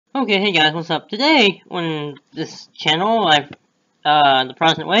Okay, hey guys, what's up? Today, on this channel, The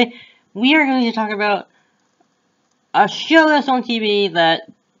Protestant Way, we are going to talk about a show that's on TV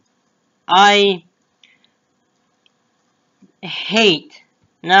that I hate.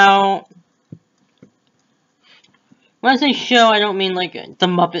 Now, when I say show, I don't mean like The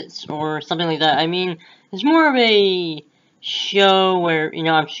Muppets or something like that. I mean, it's more of a show where,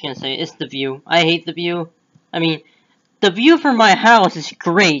 I'm just gonna say it's The View. I hate The View. I mean, The View from my house is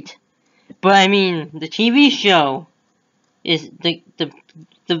great, but I mean, the TV show is the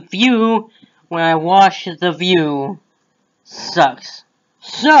View. When I watch The View, sucks.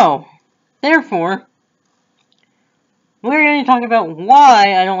 So, therefore, we're going to talk about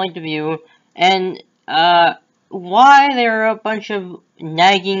why I don't like The View, and, why there are a bunch of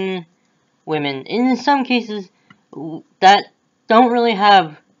nagging women, in some cases, that don't really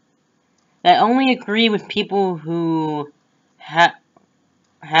have, that only agree with people who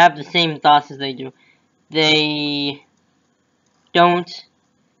have the same thoughts as they do. They don't,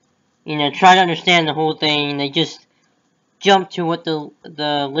 try to understand the whole thing, they just jump to what the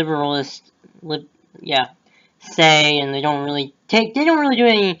liberalists, say, and they don't really do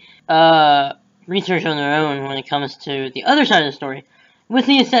any, research on their own when it comes to the other side of the story. With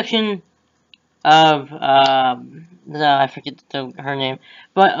the exception of, I forget her name.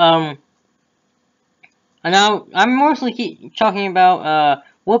 But, now, I'm mostly talking about,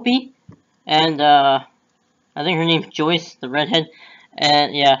 Whoopi, and, I think her name's Joyce, the redhead,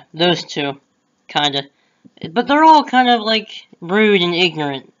 and, yeah, those two, kinda. But they're all kind of, like, rude and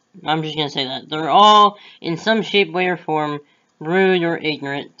ignorant. I'm just gonna say that. They're all, in some shape, way, or form, rude or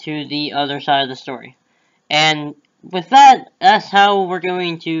ignorant to the other side of the story. And with that, that's how we're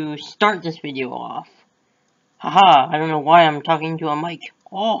going to start this video off. Haha, I don't know why I'm talking to a mic.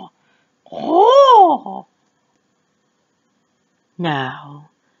 Oh. Now,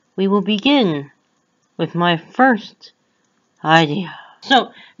 we will begin with my first idea.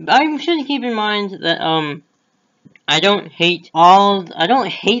 So, I should keep in mind that, I don't hate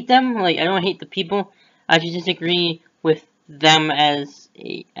them, like, I don't hate the people. I just disagree with them as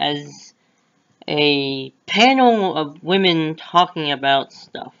a panel of women talking about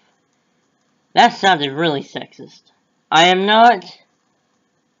stuff. That sounded really sexist. I am not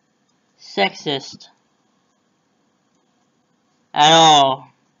sexist at all.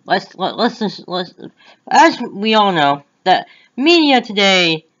 As we all know, that media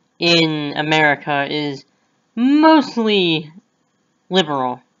today in America is mostly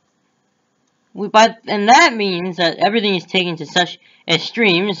liberal. And that means that everything is taken to such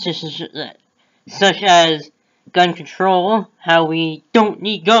extremes, such as gun control, how we don't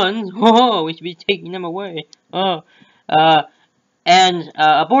need guns, we should be taking them away, and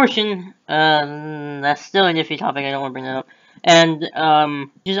abortion, that's still an iffy topic, I don't want to bring that up, and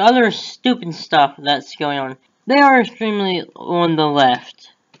just other stupid stuff that's going on. They are extremely on the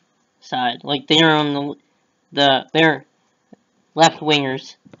left side, like they are on they're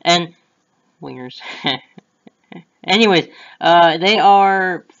left-wingers, and wingers. Anyways, they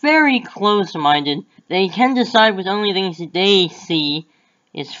are very close-minded. They can decide with only things that they see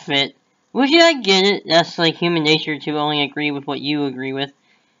is fit. Which, yeah, I get it. That's like human nature to only agree with what you agree with.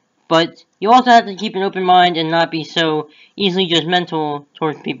 But you also have to keep an open mind and not be so easily judgmental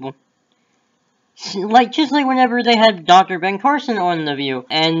towards people. Just like whenever they had Dr. Ben Carson on The View,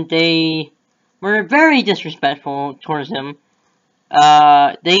 and they were very disrespectful towards him.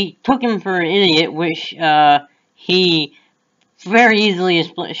 They took him for an idiot, which, he very easily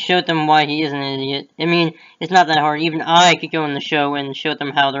showed them why he is an idiot. I mean, it's not that hard. Even I could go on the show and show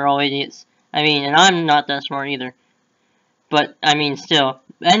them how they're all idiots. I mean, and I'm not that smart either. But, I mean, still.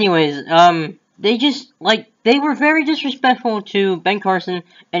 Anyways, they were very disrespectful to Ben Carson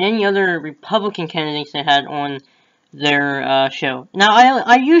and any other Republican candidates they had on their, show. Now,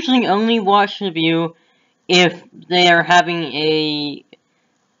 I usually only watch The View if they are having a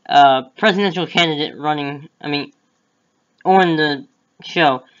presidential candidate running, on the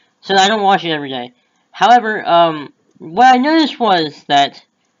show. So I don't watch it every day. However, what I noticed was that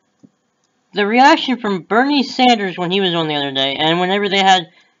the reaction from Bernie Sanders when he was on the other day, and whenever they had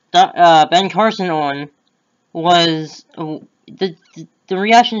Ben Carson on, was the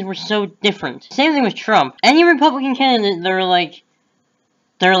reactions were so different. Same thing with Trump. Any Republican candidate, they're like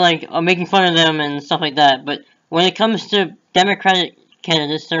making fun of them and stuff like that. But when it comes to Democratic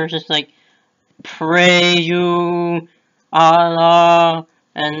candidates, they're just like, praise you, Allah,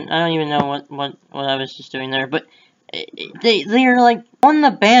 and I don't even know what I was just doing there, but they're like on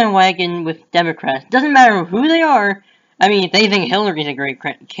the bandwagon with Democrats. Doesn't matter who they are. I mean, if they think Hillary's a great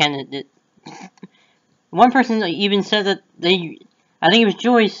candidate. One person even said that I think it was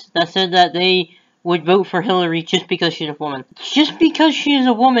Joyce that said that they would vote for Hillary just because she's a woman. Just because she is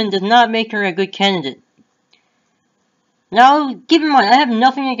a woman does not make her a good candidate. Now, keep in mind, I have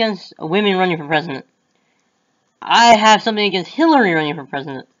nothing against women running for president. I have something against Hillary running for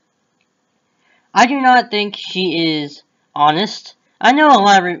president. I do not think she is honest. I know a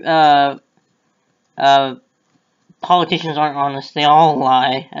lot of politicians aren't honest. They all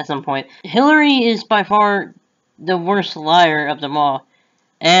lie at some point. Hillary is by far the worst liar of them all.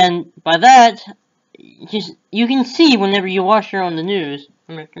 And by that, you can see whenever you watch her on the news.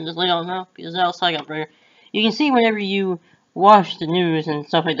 I'm going to turn this light on now because it's outside up right here. You can see whenever you watch the news and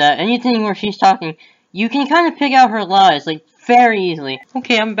stuff like that, anything where she's talking, you can kind of pick out her lies, like, very easily.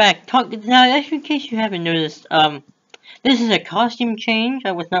 Okay, I'm back. Now, actually, in case you haven't noticed, this is a costume change.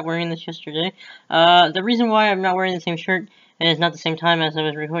 I was not wearing this yesterday. The reason why I'm not wearing the same shirt and it's not the same time as I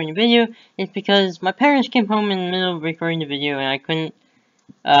was recording the video is because my parents came home in the middle of recording the video and I couldn't,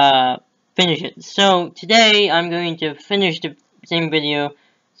 finish it. So, today, I'm going to finish the same video,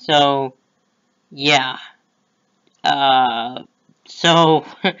 so, yeah. So,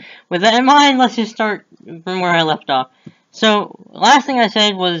 with that in mind, let's just start from where I left off. So, last thing I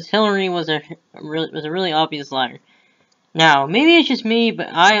said was Hillary was a really obvious liar. Now, maybe it's just me, but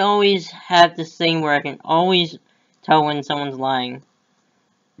I always have this thing where I can always tell when someone's lying.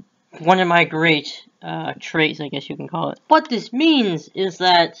 One of my great traits, I guess you can call it. What this means is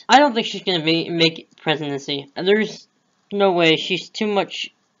that I don't think she's gonna make presidency. There's no way. She's in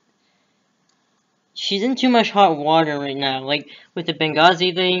too much hot water right now. Like, with the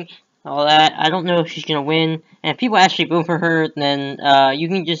Benghazi thing, all that. I don't know if she's gonna win. And if people actually vote for her, then you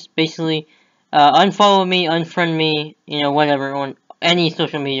can just basically unfollow me, unfriend me, you know, whatever, on any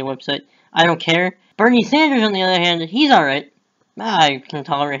social media website. I don't care. Bernie Sanders, on the other hand, he's alright. I can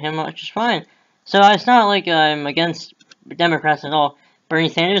tolerate him just fine. So it's not like I'm against Democrats at all. Bernie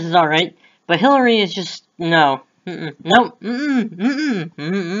Sanders is alright. But Hillary is just, no. Nope.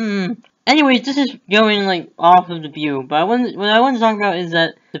 Anyways, this is going, like, off of The View. But what I want to talk about is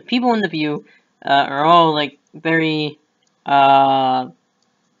that the people in The View are all, like, very ignorant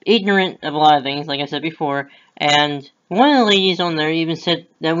of a lot of things, like I said before. And one of the ladies on there even said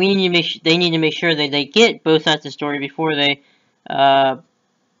that they need to make sure that they get both sides of the story before they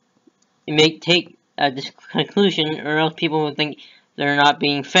take this conclusion, or else people would think they're not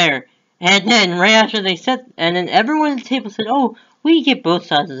being fair. And then, right after they said, and then everyone at the table said, oh, we get both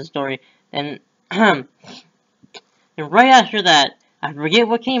sides of the story. And, and right after that, I forget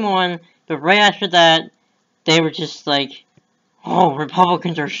what came on, but right after that, they were just like, oh,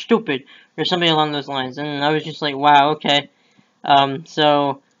 Republicans are stupid, or something along those lines. And I was just like, wow, okay.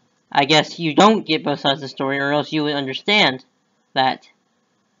 So, I guess you don't get both sides of the story, or else you would understand that.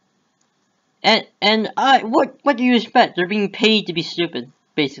 And what do you expect? They're being paid to be stupid,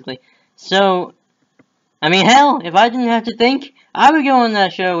 basically. So, I mean, hell, if I didn't have to think, I would go on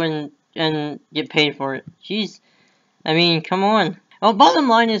that show and get paid for it. Jeez. I mean, come on. Well, bottom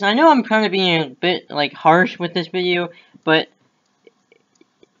line is, I know I'm kind of being a bit, like, harsh with this video, but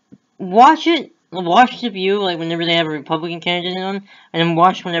watch The View, like, whenever they have a Republican candidate on, and then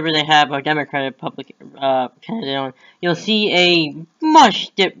watch whenever they have a Democratic candidate on. You'll see a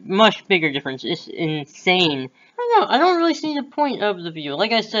much bigger difference. It's insane. I don't know, I don't really see the point of The View.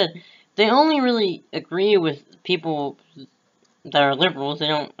 Like I said, they only really agree with people that are liberals. They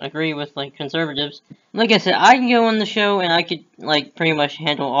don't agree with, like, conservatives. Like I said, I can go on the show and I could, like, pretty much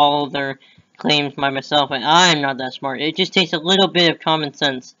handle all of their claims by myself, and I'm not that smart. It just takes a little bit of common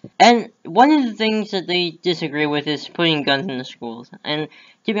sense. And one of the things that they disagree with is putting guns in the schools. And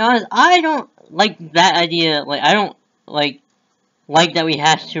to be honest, I don't like that idea. Like, I don't like that we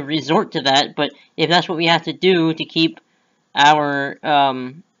have to resort to that, but if that's what we have to do to keep our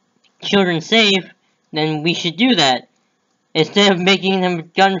children safe, then we should do that. Instead of making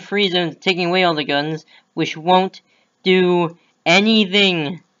them gun-free zones, taking away all the guns, which won't do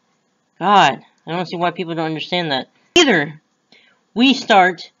anything. God, I don't see why people don't understand that. Either we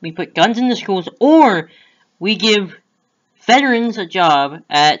put guns in the schools, or we give veterans a job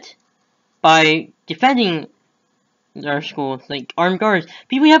by defending our schools, like armed guards.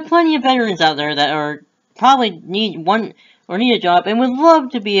 We have plenty of veterans out there that are probably need a job and would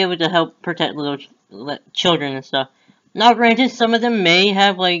love to be able to help protect little children and stuff. Now, granted, some of them may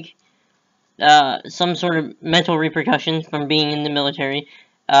have, like, some sort of mental repercussions from being in the military,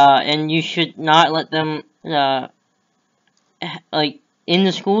 and you should not let them, like, in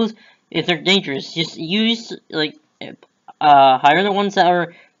the schools if they're dangerous. Just use, like, hire the ones that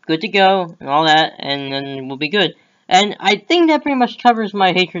are good to go and all that, and then we'll be good. And I think that pretty much covers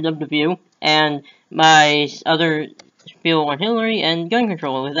my hatred of The View and my other spiel on Hillary and gun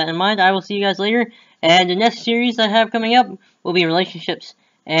control. With that in mind, I will see you guys later. And the next series I have coming up will be relationships,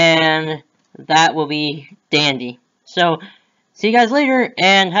 and that will be dandy. So, see you guys later,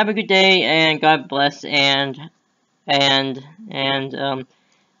 and have a good day, and God bless, and may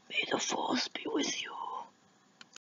the force be with you.